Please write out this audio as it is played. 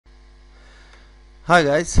Hi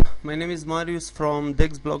guys, my name is Marius from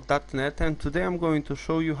dexblog.net, and today I'm going to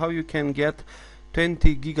show you how you can get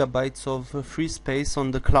 20 gigabytes of free space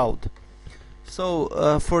on the cloud.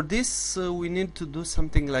 So for this we need to do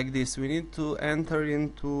something like this. We need to enter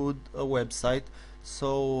into a website.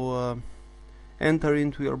 So enter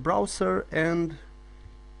into your browser and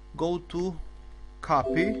go to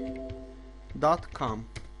copy.com.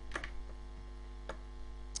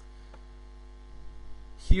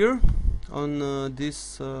 Here on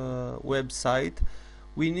this website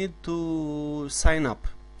we need to sign up,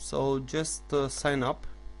 so just sign up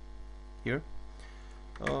here.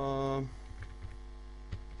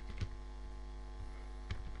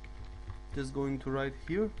 Just going to write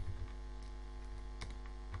here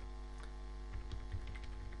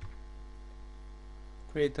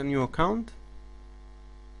create a new account.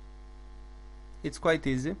 It's quite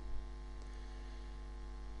easy.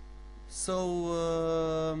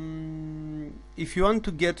 So if you want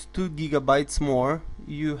to get 2 gigabytes more,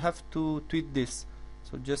 you have to tweet this.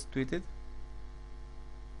 So just tweet it.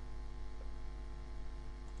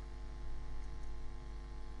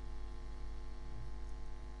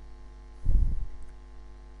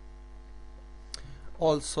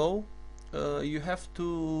 Also you have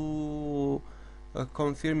to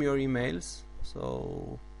confirm your emails.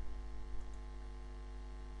 So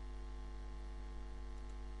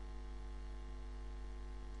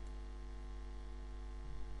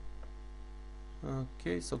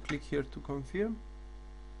okay, so click here to confirm.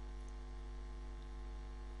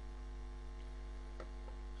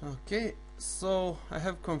 Okay, so I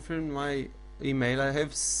have confirmed my email. I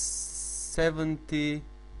have 17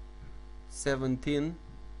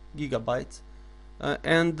 gigabytes,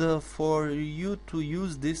 and for you to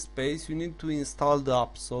use this space you need to install the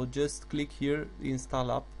app. So just click here,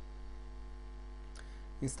 install app,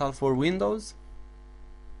 install for Windows.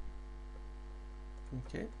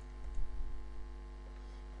 Okay,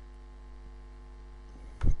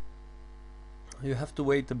 you have to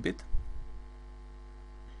wait a bit.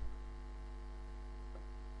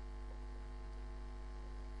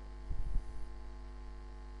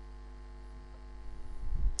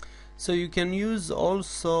 So you can use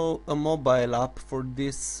also a mobile app for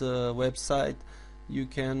this website. You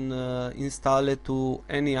can install it to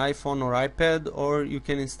any iPhone or iPad, or you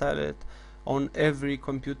can install it on every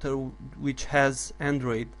computer which has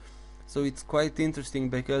Android. So it's quite interesting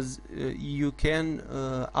because you can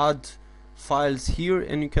add files here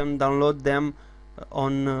and you can download them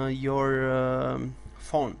on your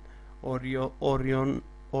phone or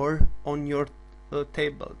on your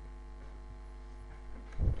table.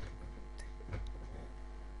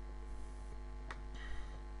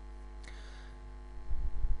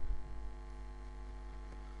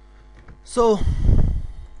 So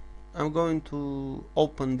I'm going to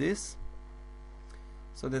open this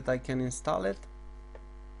so that I can install it.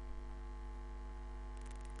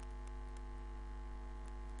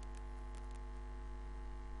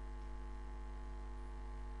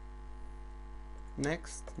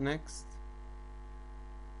 Next.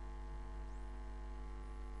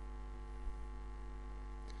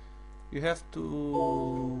 You have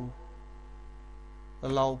to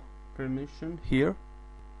allow permission here.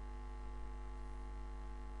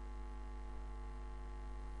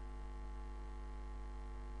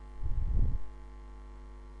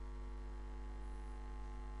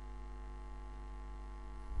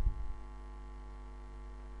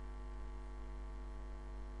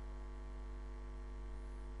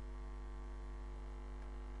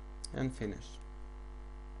 And finish.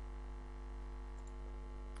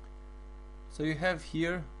 So you have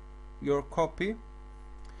here your copy.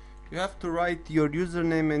 You have to write your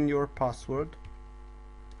username and your password.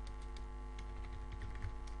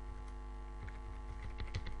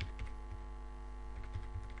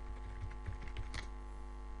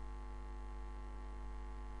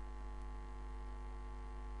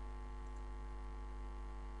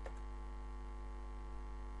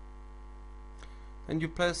 And you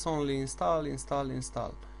press only install,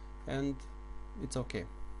 and it's okay.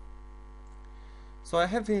 So I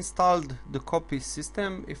have installed the copy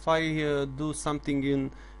system. If I do something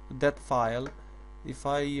in that file, if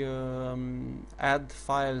I add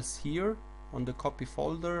files here on the copy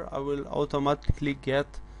folder, I will automatically get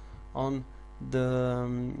on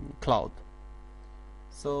the cloud.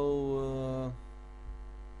 So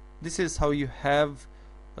this is how you have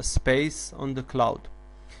a space on the cloud.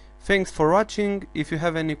 Thanks for watching. If you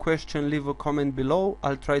have any question, leave a comment below.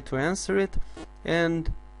 I'll try to answer it,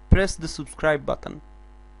 and press the subscribe button.